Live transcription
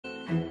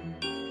That's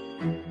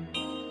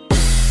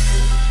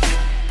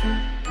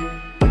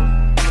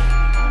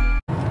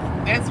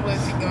what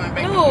she going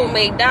back. Oh,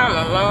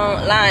 McDonald's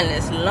long line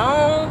is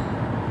long.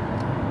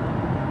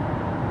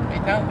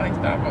 McDonald's like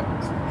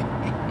Starbucks.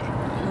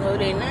 No,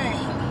 they not.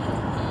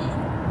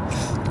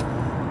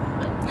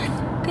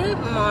 Good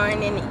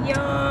morning,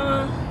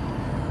 y'all.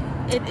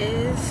 It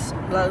is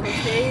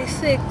Vlogmas Day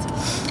 6.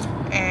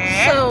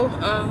 So,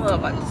 what am I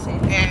about to say?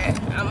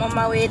 I'm on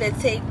my way to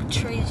take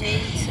Trey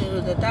J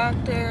to the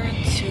doctor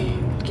to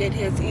get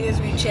his ears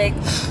rechecked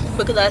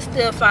because I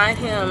still find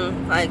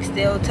him like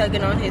still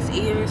tugging on his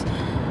ears.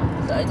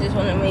 So I just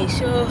want to make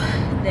sure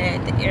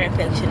that the ear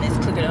infection is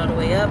clicking all the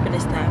way up and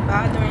it's not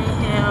bothering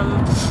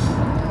him.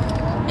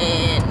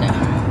 And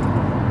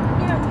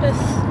yeah,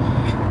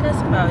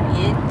 that's about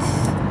it.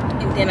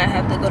 And then I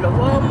have to go to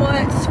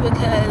Walmart's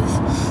because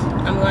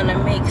I'm gonna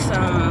make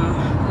some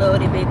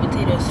loaded baked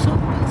potato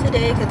soup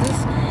today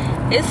because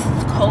it's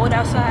cold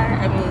outside.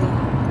 I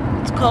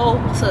mean, it's cold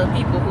to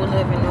people who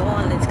live in New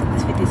Orleans because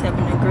it's 57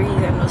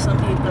 degrees. I know some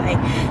people like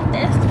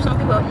that's some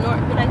people up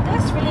north be like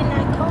that's really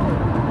not cold.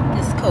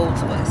 It's cold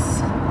to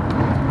us.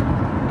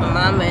 My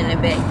mama in the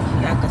back,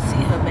 y'all can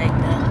see her back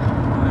there.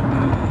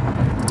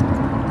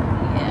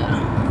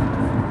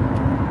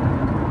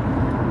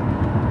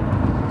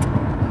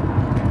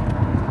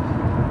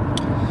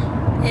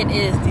 It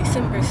is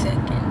December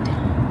 2nd.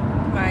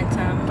 My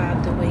time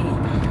about to wait.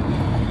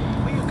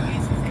 Where your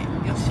glasses at?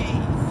 Your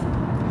shades?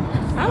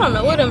 I don't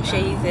know where them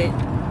shades at.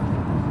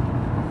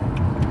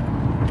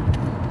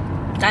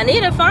 I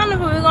need to find them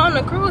when we go on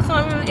the cruise so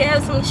we can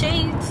have some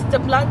shades to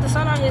block the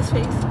sun on his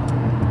face.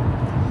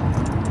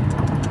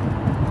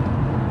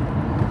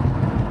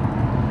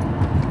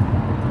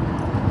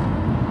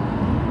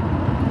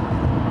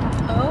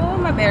 Oh,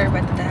 my battery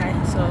about to die,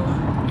 so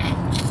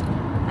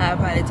I'll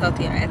probably talk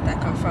to you after I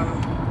come from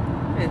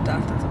the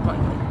doctor's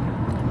appointment.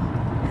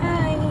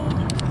 Hi.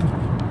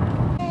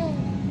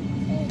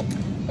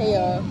 Hey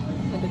y'all,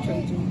 look at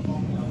Trey J.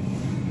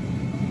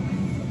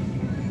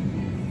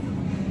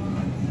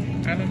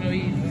 I don't know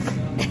either.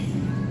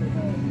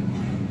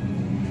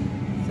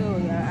 So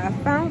yeah, I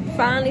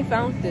finally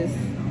found this.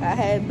 I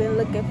had been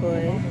looking for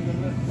it.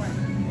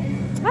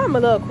 I'm a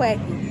little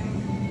quacky.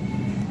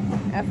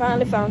 I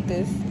finally found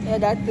this. I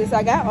got this.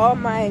 I got all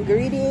my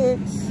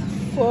ingredients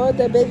for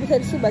the baked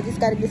potato soup. I just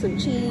gotta get some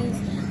cheese.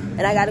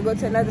 And I gotta go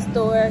to another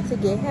store to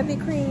get heavy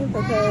cream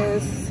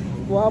because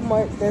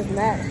Walmart does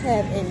not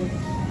have any.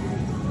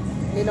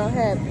 They don't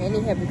have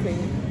any heavy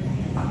cream.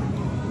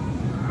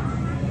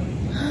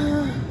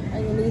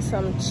 And you need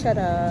some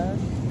cheddar.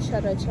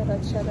 Cheddar.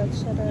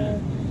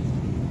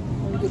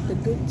 We're gonna get the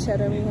good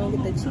cheddar. We're gonna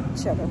get the cheap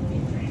cheddar.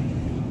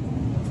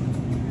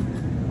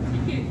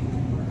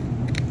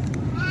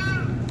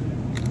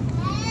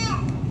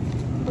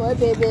 What,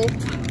 baby?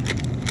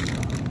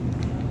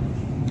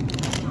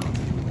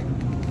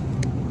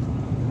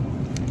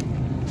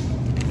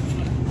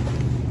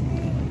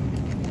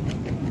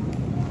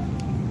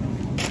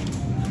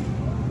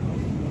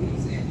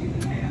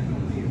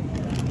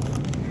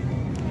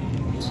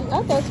 I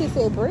thought she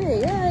said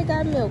bread. Yeah, I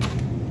got milk.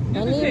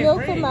 I need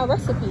milk for my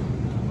recipe.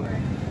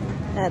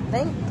 I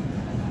think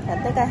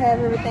I have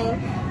everything.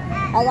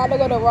 I gotta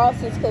go to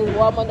Ross's because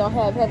Walmart don't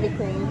have heavy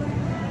cream.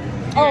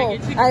 Oh,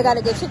 I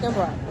gotta get chicken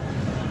broth.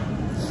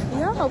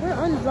 Y'all, we're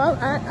on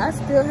vlog. I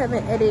still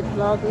haven't edited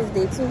Vlogmas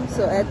Day 2,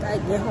 so after I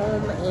get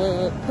home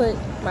and put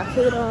my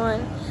food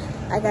on,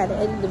 I gotta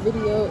edit the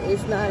video.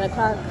 It's 9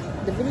 o'clock.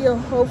 The video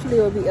hopefully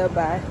will be up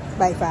by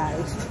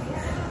 5.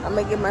 I'm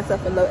gonna give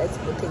myself a low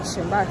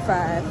expectation by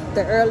 5.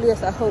 The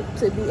earliest I hope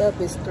to be up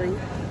is 3.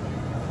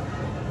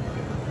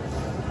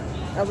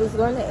 I was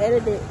going to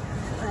edit it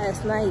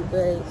last night,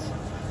 but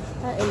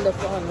I ended up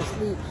falling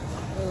asleep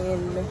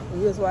and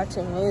we was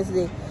watching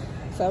Wednesday,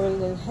 so I really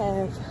didn't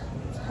have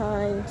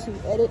time to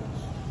edit.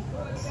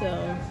 So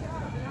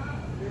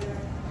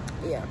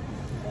yeah,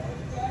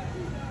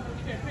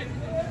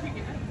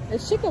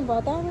 it's chicken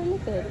broth. I already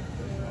looked at it.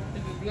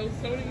 Low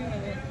sodium or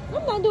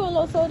what? I'm not doing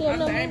low sodium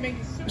no more.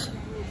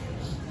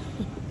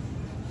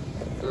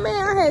 Man,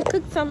 I had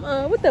cooked some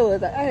what that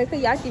was? I had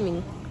cooked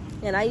yakimi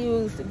and I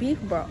used beef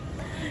broth.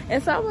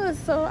 And so I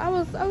was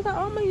like, oh,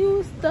 I'm gonna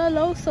use the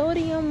low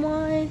sodium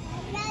one,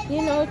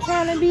 you know,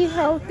 trying to be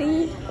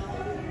healthy.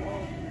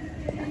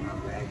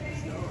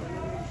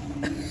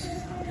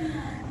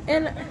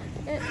 and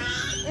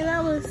I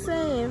was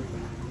saying,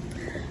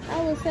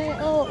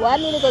 oh, well, I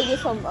need to go get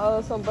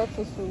some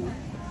breakfast food.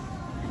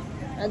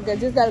 I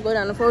just gotta go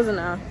down to frozen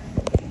now.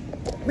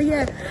 But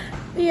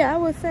yeah, I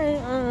was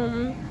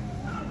saying,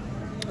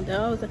 but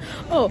I was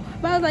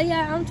like,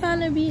 yeah, I'm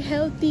trying to be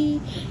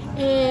healthy,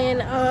 and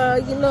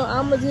you know,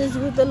 I'ma just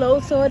with the low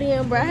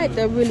sodium, but I had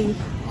to really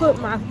put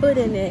my foot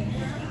in it.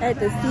 I had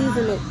to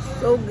season it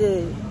so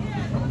good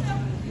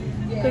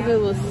because it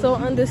was so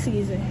under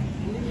seasoned,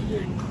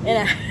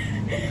 and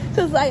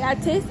cause like I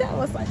tasted it, I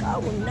was like,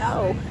 oh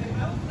no.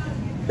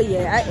 But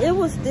yeah, it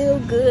was still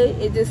good.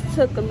 It just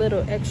took a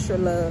little extra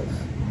love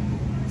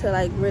to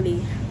like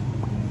really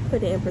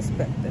put it in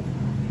perspective.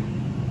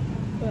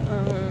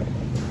 But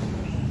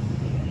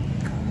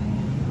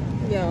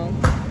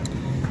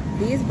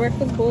these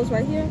breakfast bowls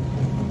right here,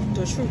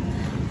 the truth.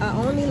 I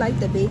only like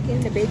the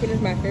bacon. The bacon is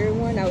my favorite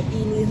one. I was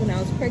eating these when I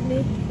was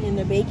pregnant, and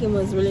the bacon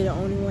was really the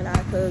only one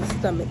I could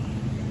stomach.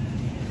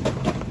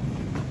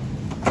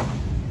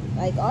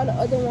 Like all the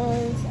other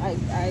ones,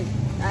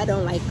 I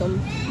don't like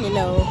them, you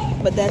know.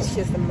 But that's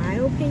just my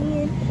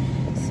opinion.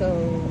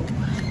 So,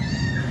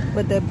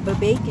 but the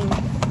bacon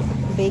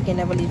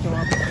never leaves me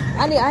wrong.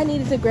 I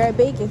needed to grab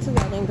bacon too.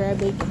 I didn't grab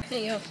bacon.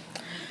 Hey yo.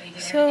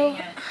 So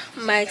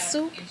my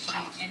soup,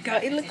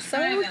 God, it looks so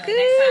good. I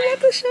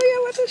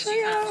want to show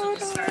y'all.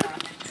 Hold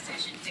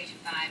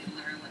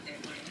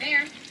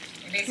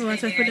on.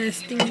 Once I put that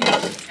steam.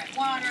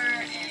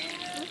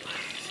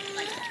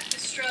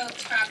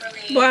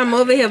 Boy, I'm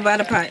over here by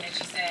the pot.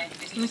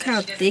 Look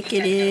how thick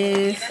it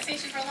is.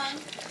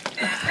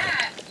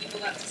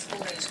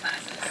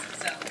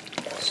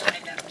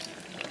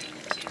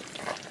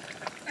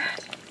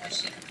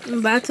 I'm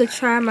about to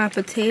try my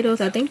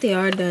potatoes. I think they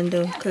are done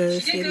though,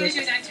 because they look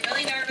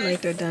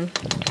like they're done.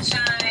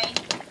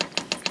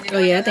 Oh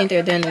yeah, I think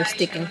they're done. They're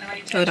sticking.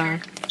 Hold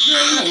on.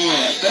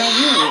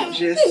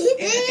 Just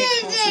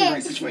it calls the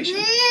right situation.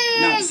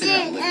 Not to sit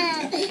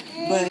down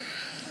but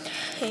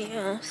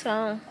hey,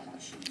 so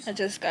I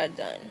just got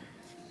done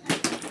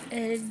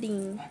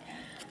editing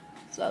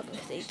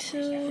Vlogmas Day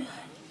 2.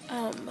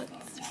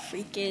 It's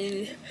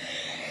freaking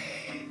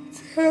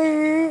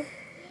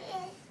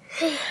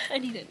I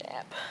need a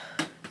nap.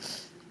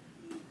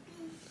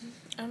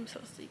 I'm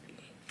so sleepy.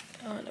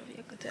 I don't know if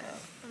you could tell.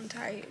 I'm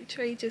tired.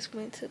 Trey just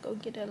went to go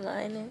get a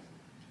lining.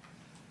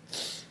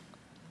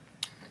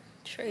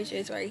 Trey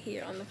just right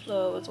here on the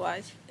floor was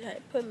watching. I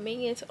put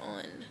Minions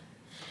on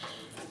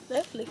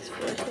Netflix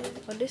for him.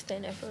 Oh, this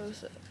thing that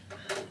froze up.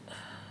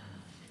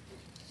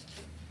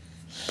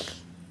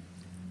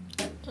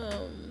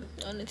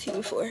 On the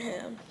TV for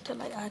him to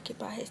like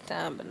occupy his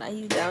time, but now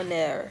he's down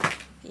there.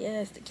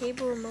 Yes, the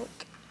cable remote.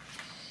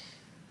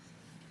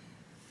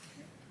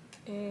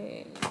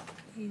 And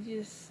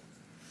he's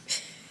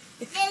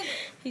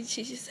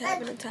just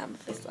having the time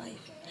of his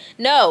life.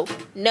 No.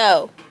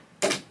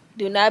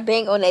 Do not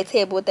bang on that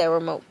table with that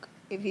remote.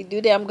 If you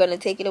do that, I'm gonna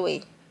take it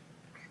away.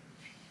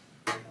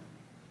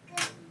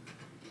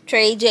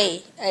 Trey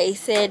J, I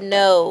said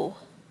no.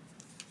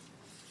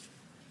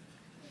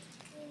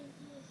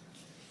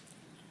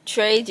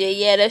 Trey J,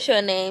 yeah, that's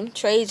your name.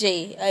 Trey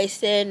J, I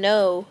said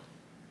no.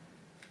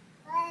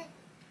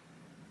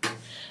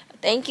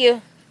 Thank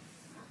you.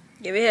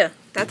 Give it here.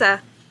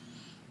 Tata.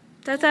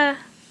 Tata.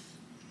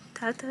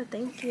 Tata,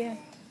 thank you.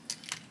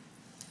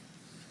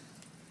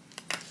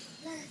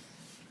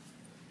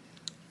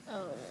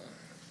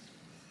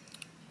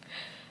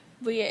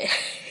 But yeah,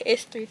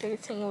 it's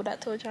 3:13. What I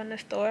told you on the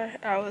store,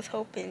 I was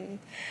hoping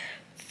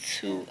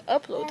to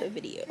upload the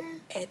video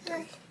at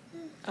 3.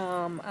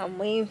 I'm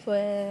waiting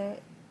for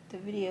the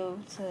video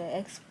to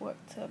export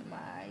to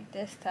my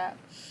desktop,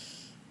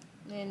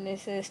 and it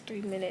says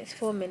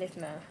 4 minutes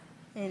now,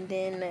 and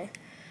then I'm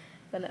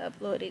gonna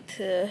upload it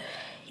to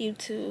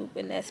YouTube,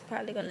 and that's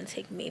probably gonna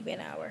take maybe an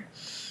hour,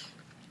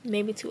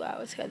 maybe 2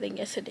 hours. I think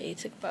yesterday it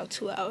took about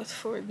 2 hours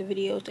for the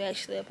video to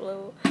actually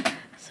upload.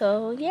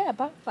 So yeah,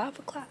 about 5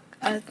 o'clock.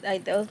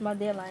 That was my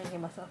deadline. I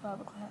gave myself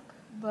 5 o'clock,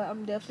 but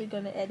I'm definitely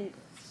gonna edit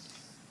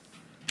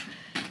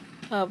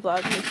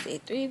Vlogmas Day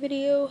 3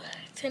 video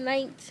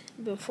tonight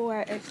before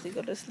I actually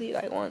go to sleep.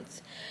 Like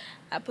once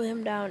I put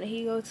him down and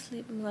he goes to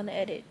sleep, I'm gonna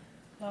edit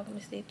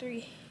Vlogmas Day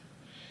 3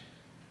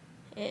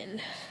 and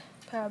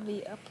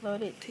probably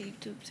upload it to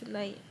YouTube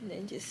tonight, and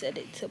then just set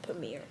it to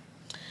premiere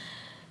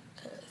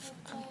because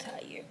I'm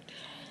tired.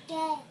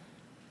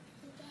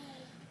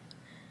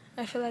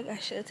 I feel like I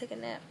should take a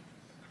nap.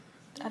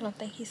 I don't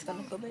think he's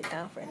gonna go back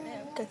down for a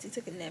nap because he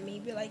took a nap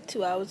maybe like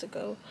 2 hours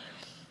ago.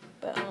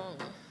 But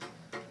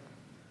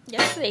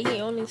yesterday he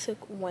only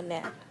took 1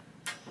 nap.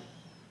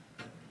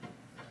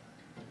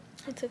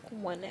 He took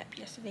 1 nap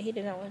yesterday. He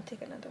did not want to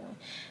take another one,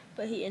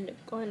 but he ended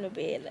up going to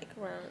bed like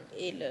around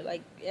 8.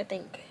 Like I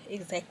think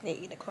exactly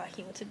 8 o'clock.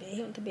 He went to bed.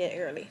 He went to bed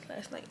early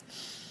last night.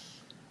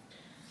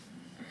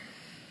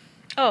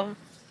 Oh,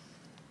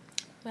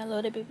 my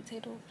loaded baked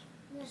potato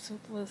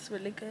soup was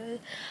really good.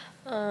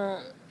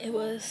 It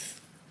was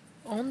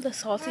on the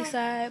salty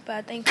side, but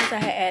I think because I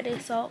had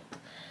added salt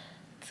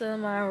to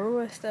my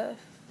raw stuff,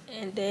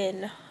 and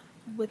then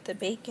with the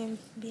bacon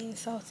being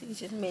salty, it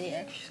just made it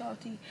extra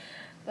salty.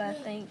 But I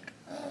think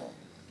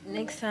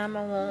next time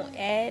I won't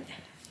add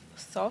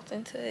salt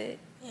into it,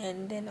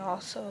 and then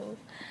also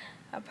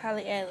I'll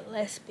probably add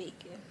less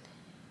bacon.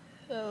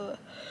 So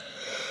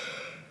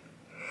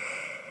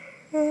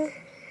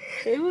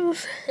it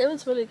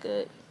was really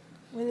good.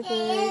 Really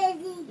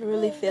good,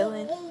 really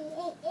feeling.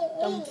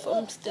 I'm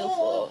still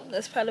full.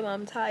 That's probably why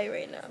I'm tired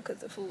right now, because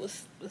the food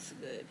was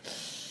good.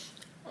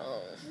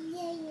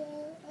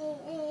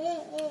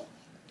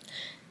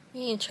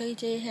 Me and Trey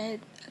J had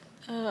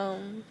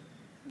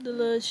the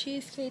little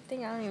cheesecake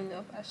thing. I don't even know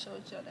if I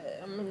showed y'all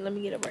that. Let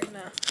me get it right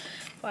now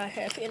while I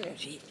have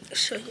energy to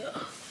show y'all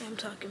what I'm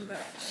talking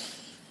about.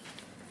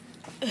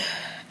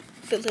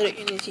 The little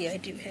energy I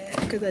do have,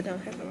 because I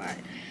don't have a lot.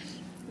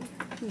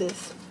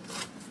 This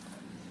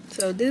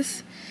So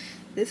this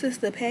is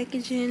the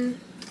packaging.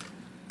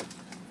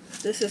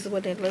 This is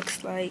what it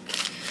looks like.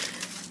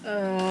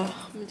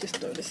 Let me just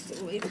throw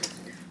this away.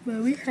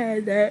 But we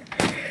had that.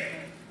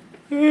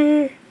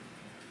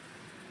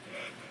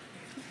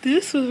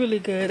 This was really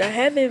good. I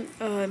haven't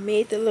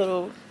made the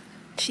little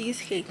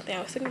cheesecake thing.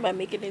 I was thinking about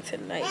making it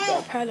tonight, but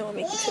I probably won't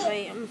make it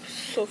tonight. I'm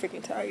so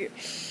freaking tired.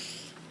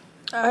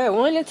 I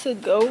wanted to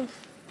tell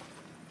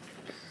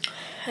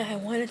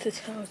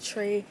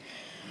Trey,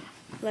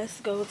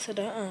 let's go to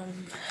the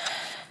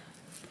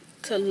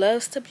to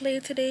Loves to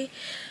Play today,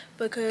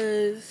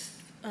 because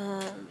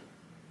I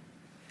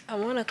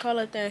want to call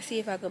up there and see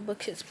if I can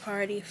book his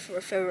party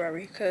for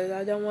February, because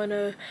I don't want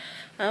to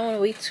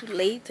wait too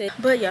late.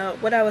 But y'all,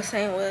 what I was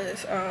saying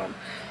was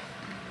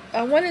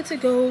I wanted to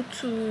go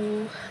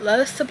to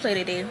Loves to Play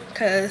today,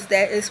 because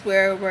that is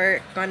where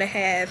we're gonna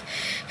have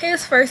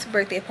his first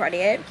birthday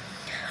party at.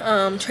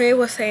 Trey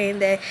was saying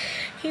that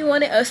he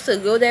wanted us to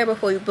go there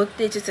before we booked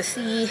it, just to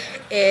see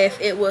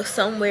if it was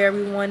somewhere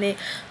we wanted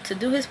to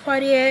do his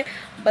party at,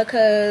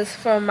 because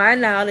from my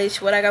knowledge,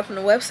 what I got from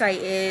the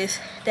website is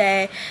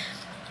that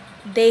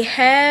they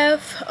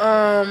have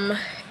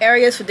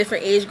areas for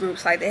different age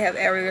groups. Like they have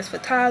areas for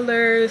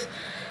toddlers,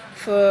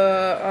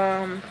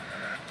 for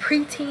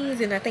preteens,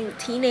 and I think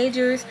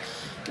teenagers.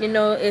 You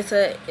know, it's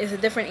a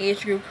different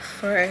age group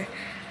for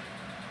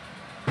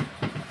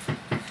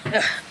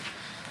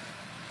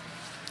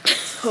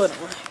hold on,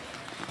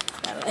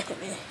 I like it,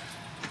 man.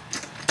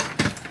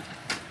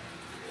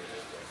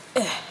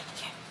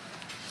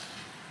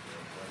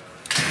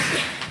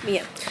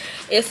 Yeah,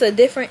 it's a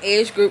different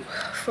age group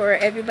for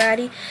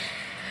everybody.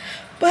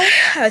 But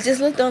I just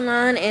looked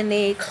online and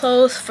they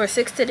closed for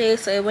 6 today,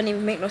 so it wouldn't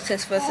even make no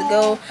sense for us to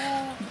go.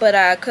 But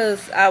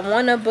cause I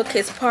want to book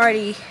his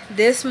party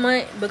this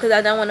month, because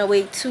I don't want to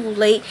wait too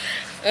late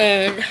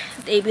and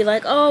they be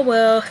like, oh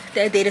well,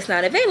 that date is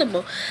not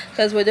available,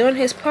 because we're doing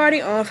his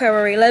party on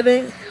February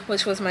 11th,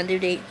 which was my due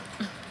date.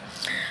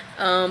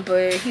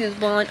 But he was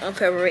born on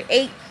February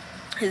 8th.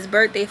 His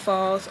birthday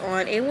falls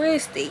on a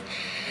Wednesday,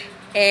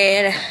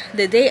 and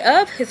the day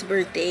of his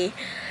birthday,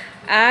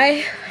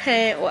 I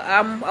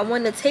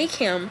want to take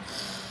him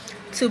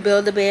to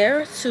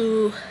Build-A-Bear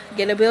to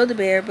get a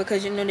Build-A-Bear,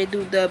 because you know they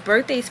do the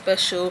birthday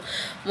special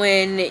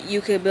when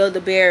you could build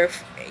a bear.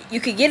 You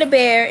could get a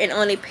bear and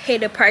only pay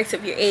the price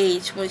of your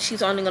age, when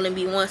she's only going to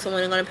be one, so I'm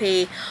only going to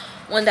pay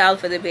 $1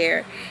 for the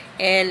bear.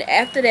 And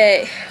after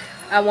that,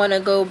 I want to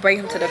go bring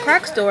him to the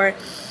Croc store,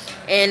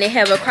 and they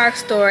have a Croc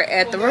store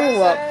at the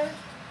Riverwalk.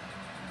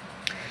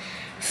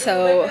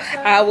 So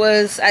I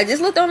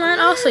just looked online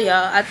also,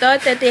 y'all. I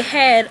thought that they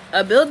had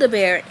a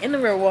Build-A-Bear in the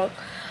Riverwalk,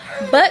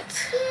 but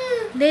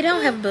they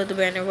don't have a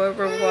Build-A-Bear in the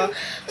Riverwalk.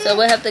 So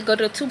we'll have to go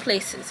to 2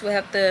 places. We'll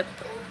have to,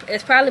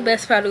 it's probably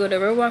best to go to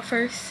Riverwalk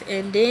first,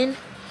 and then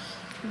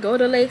go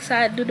to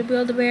Lakeside, do the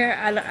Build-A-Bear.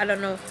 I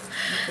don't know.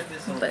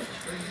 But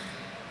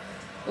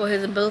well,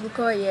 his umbilical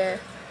cord, yeah.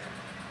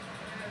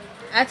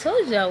 I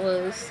told you I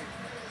was.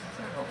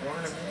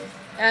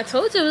 I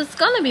told you it was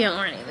gonna be an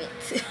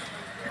ornament.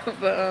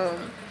 But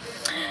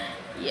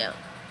yeah,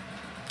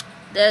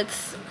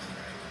 that's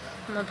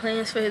my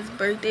plans for his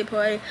birthday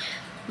party.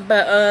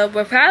 But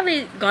we're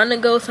probably gonna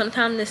go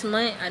sometime this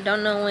month. I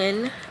don't know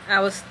when. I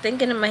was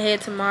thinking in my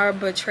head tomorrow,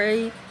 but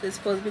Trey is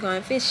supposed to be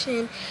going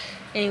fishing,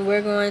 and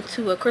we're going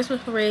to a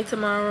Christmas parade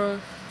tomorrow.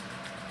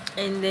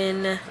 And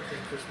then I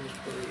think Christmas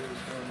parade is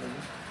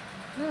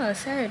no, it's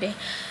Saturday.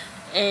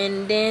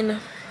 And then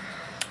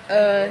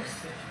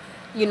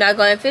you're not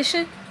going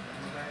fishing?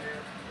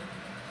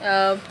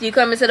 Do you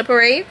come into the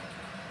parade?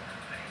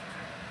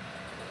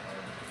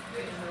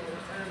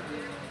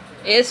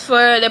 It's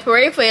for the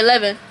parade for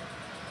 11.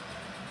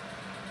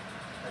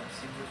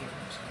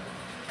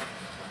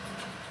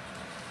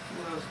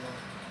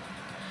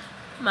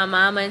 My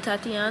mama and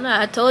Tatiana.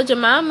 I told your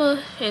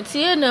mama and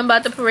Tia them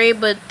about the parade,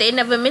 but they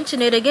never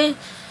mentioned it again.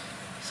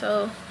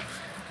 So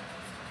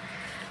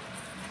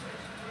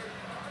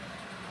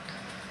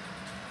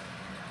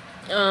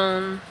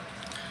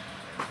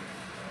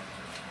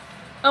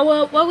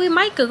oh well, we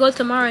might could go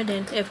tomorrow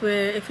then, if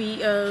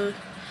you're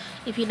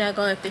not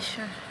going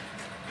fishing.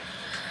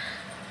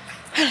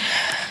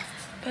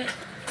 But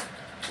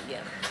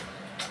yeah,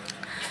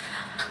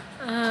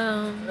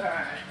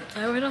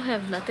 I really don't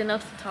have nothing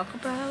else to talk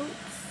about.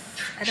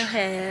 I don't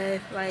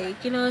have,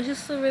 like, you know, it's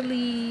just a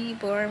really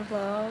boring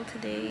vlog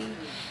today.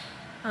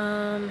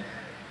 Oh,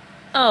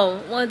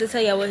 wanted to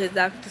tell y'all what his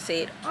doctor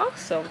said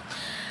also.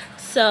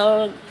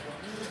 So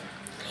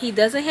he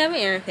doesn't have an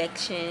ear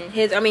infection.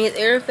 His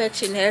ear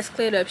infection has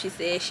cleared up. She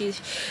said she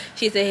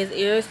said his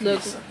ears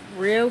look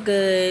real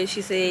good.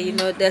 She said, you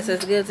know, that's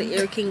as good as an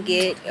ear can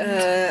get.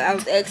 I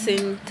was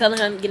telling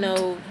him, you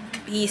know,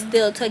 he's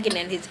still tugging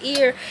at his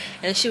ear,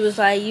 and she was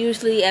like,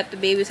 usually after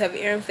babies have an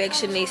ear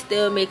infection, they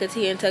still make a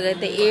tear and tug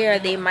at the ear.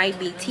 They might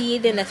be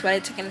teething, that's why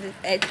they're tugging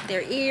at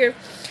their ear.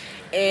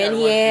 And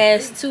he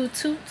has 2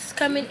 teeth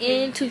coming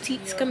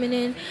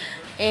in,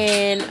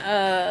 and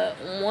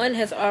one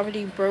has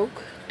already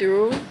broke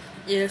through.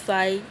 It's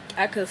like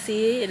I could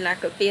see it and I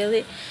could feel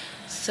it.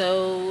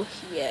 So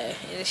yeah,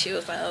 and she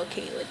was like,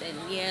 okay, well then,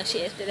 yeah.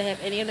 She asked, did I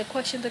have any other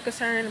questions or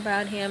concern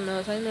about him? And I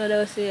was like, no, that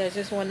was it. I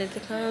just wanted to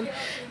come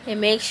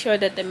and make sure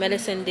that the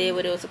medicine did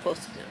what it was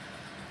supposed to do.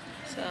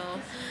 So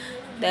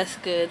that's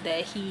good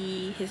that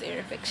his ear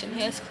infection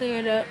has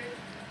cleared up.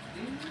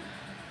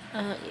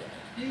 Yeah.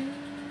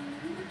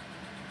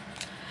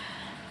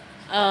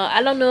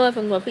 I don't know if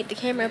I'm gonna pick the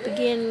camera up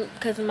again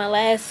because in my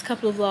last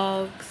couple of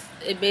vlogs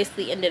it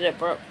basically ended up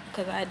broke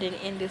because I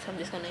didn't end it, so I'm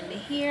just gonna end it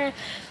here.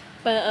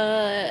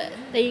 But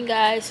thank you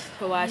guys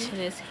for watching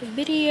this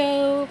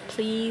video.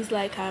 Please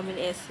like, comment,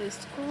 and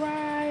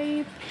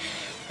subscribe.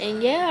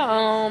 And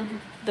yeah,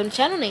 them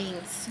channel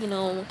names, you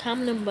know,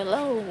 comment them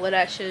below what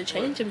I should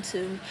change them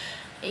to,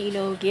 and you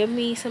know, give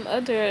me some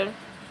other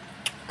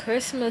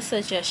Christmas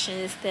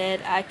suggestions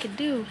that I could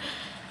do.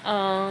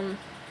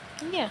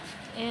 Yeah,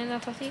 and I'll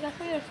talk to you guys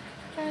later.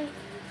 Bye.